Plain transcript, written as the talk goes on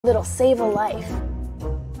That'll save a life.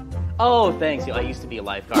 Oh, thanks. I used to be a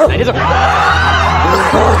lifeguard. What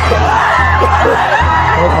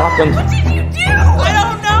happened? What did you do? I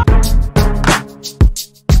don't know.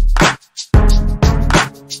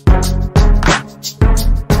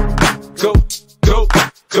 Go, go,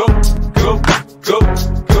 go, go, go, go.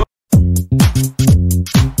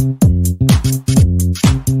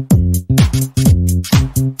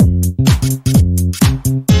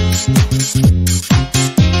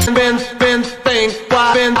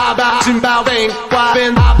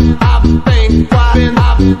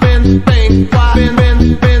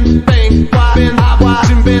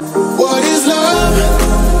 What is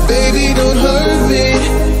love? Baby, don't hurt me.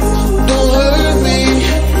 Don't hurt me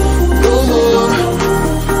no more.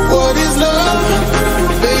 What is love?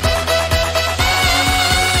 Baby.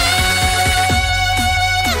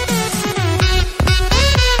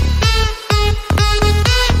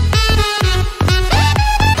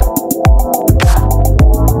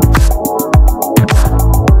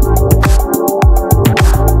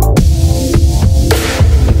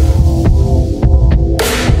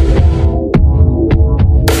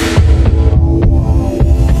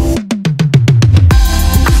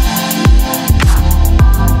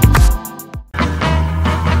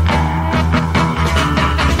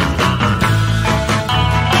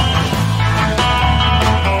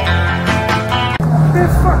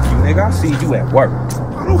 Nigga, I see you at work.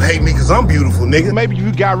 Don't hate me cause I'm beautiful, nigga. Maybe if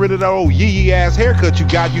you got rid of that old yee ass haircut you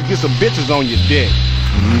got, you get some bitches on your dick.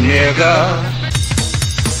 Nigga.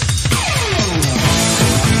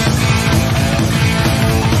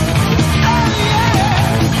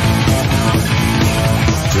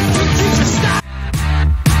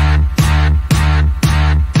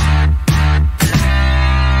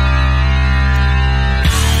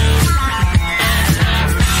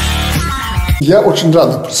 Я очень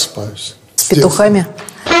рано просыпаюсь. С петухами?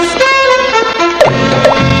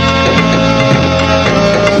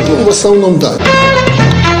 Ну, в основном, да.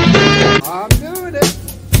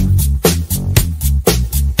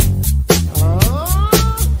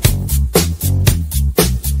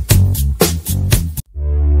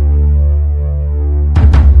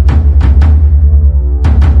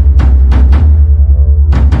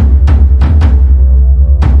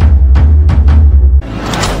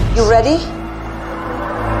 You ready?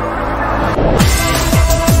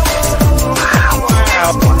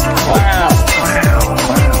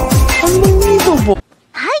 Unbelievable.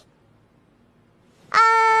 Hi.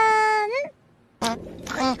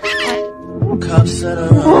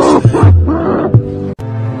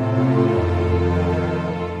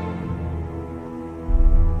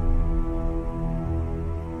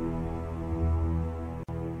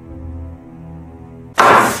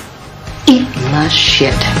 Eat my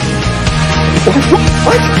shit.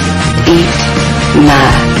 What? Eat my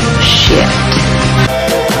shit.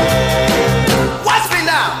 Watch me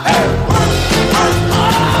now.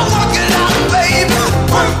 Work it out, baby.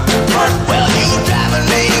 Well, you driving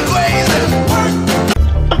me crazy.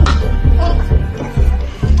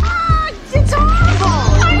 It's horrible.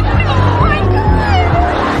 Oh my God.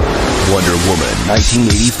 Wonder Woman,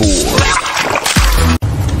 1984.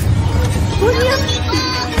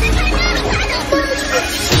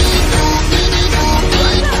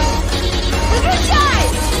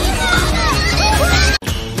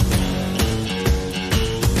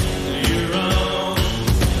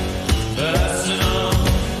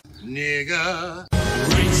 Nigga.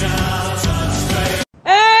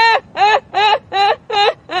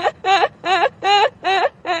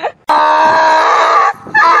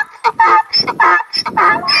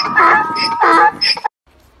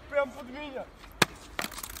 Прям под меня.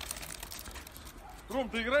 Ром,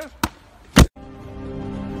 ты играешь?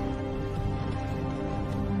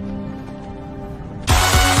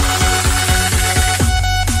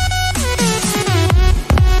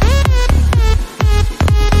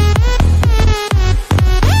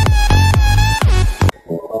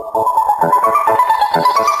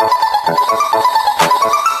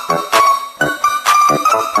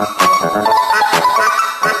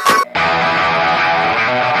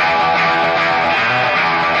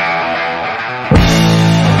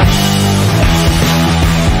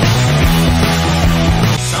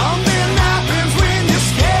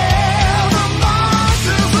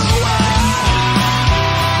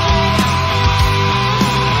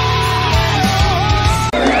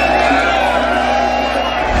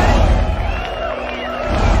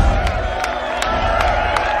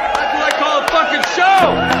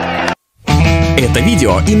 Это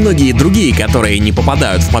видео и многие другие, которые не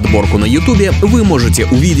попадают в подборку на YouTube, вы можете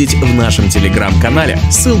увидеть в нашем телеграм-канале.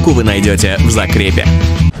 Ссылку вы найдете в закрепе.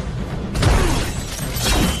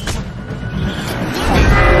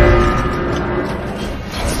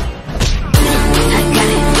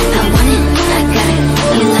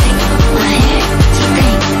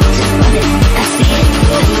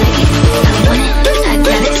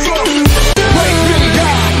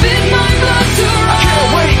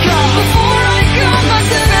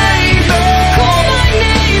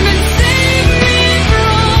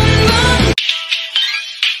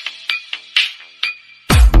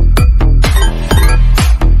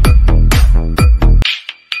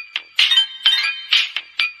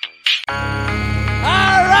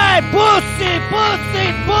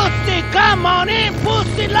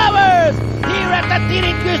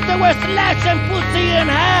 they were slashing pussy in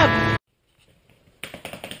half.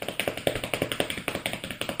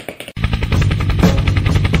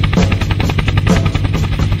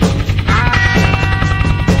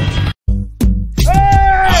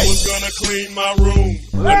 I was gonna clean my room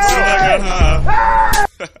until I got high.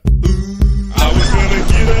 I was gonna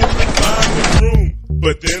get up and find the room,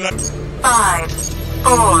 but then I... 5,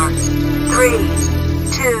 4,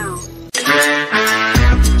 3, 2.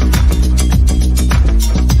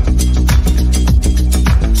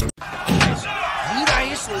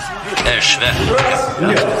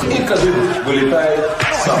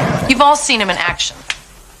 You've all seen him in action.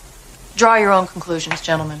 Draw your own conclusions,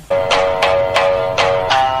 gentlemen.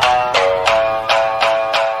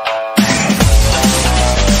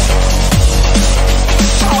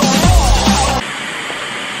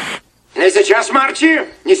 Не сейчас, Марчи!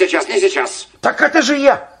 Не сейчас, не сейчас. Так это же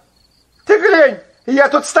я! Ты глянь, я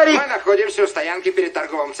тут старик. Мы находимся у стоянки перед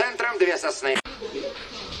торговым центром «Две сосны».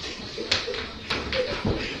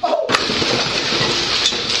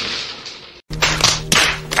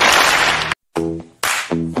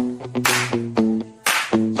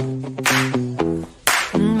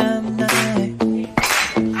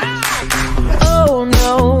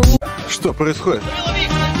 Что происходит?